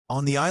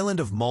On the island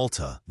of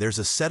Malta, there's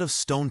a set of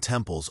stone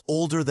temples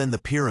older than the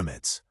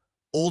pyramids,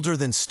 older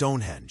than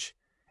Stonehenge,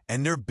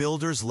 and their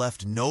builders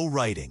left no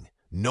writing,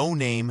 no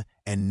name,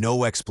 and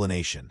no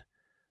explanation.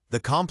 The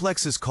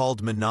complex is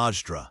called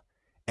Mnajdra,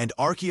 and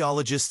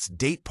archaeologists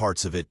date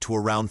parts of it to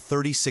around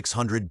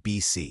 3600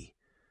 BC.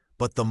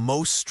 But the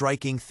most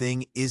striking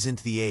thing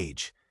isn't the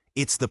age,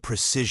 it's the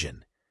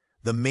precision.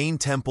 The main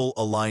temple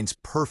aligns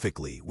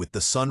perfectly with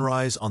the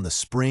sunrise on the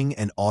spring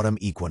and autumn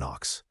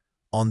equinox.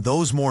 On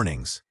those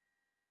mornings,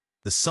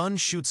 the sun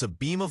shoots a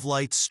beam of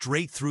light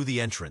straight through the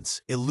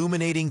entrance,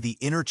 illuminating the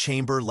inner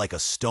chamber like a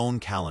stone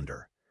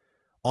calendar.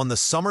 On the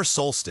summer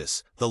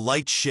solstice, the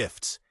light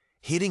shifts,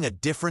 hitting a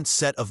different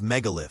set of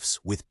megaliths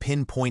with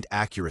pinpoint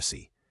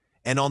accuracy.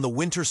 And on the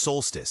winter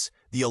solstice,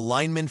 the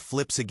alignment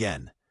flips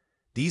again.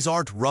 These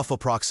aren't rough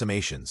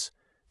approximations.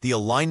 The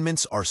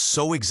alignments are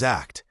so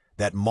exact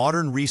that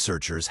modern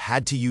researchers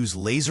had to use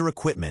laser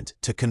equipment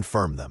to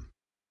confirm them.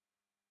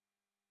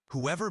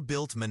 Whoever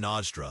built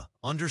Mnajdra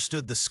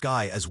understood the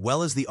sky as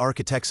well as the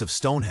architects of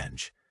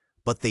Stonehenge,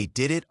 but they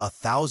did it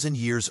 1,000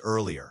 years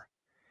earlier.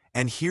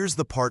 And here's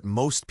the part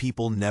most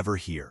people never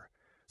hear.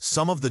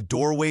 Some of the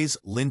doorways,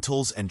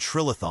 lintels, and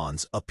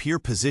trilithons appear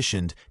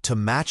positioned to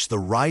match the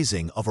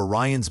rising of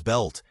Orion's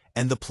belt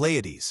and the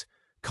Pleiades,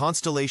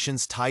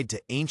 constellations tied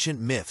to ancient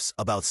myths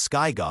about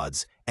sky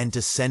gods and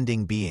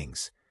descending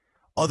beings.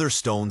 Other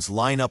stones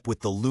line up with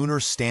the lunar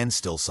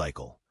standstill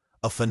cycle,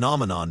 a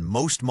phenomenon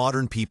most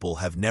modern people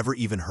have never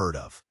even heard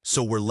of.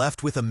 So we're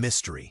left with a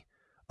mystery,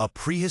 a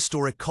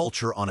prehistoric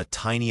culture on a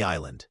tiny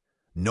island.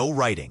 No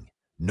writing,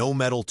 no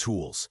metal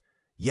tools,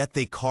 yet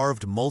they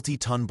carved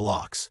multi-ton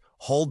blocks,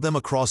 hauled them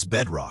across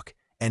bedrock,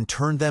 and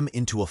turned them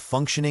into a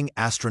functioning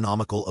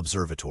astronomical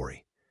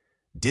observatory.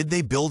 Did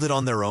they build it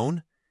on their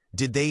own?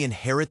 Did they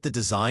inherit the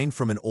design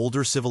from an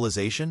older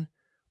civilization?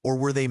 Or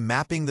were they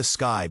mapping the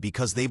sky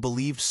because they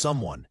believed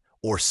someone,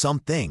 or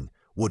something,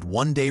 would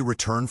one day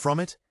return from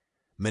it?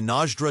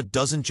 Mnajdra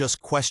doesn't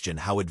just question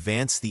how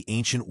advanced the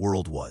ancient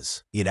world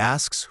was. It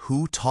asks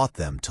who taught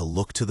them to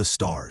look to the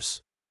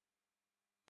stars.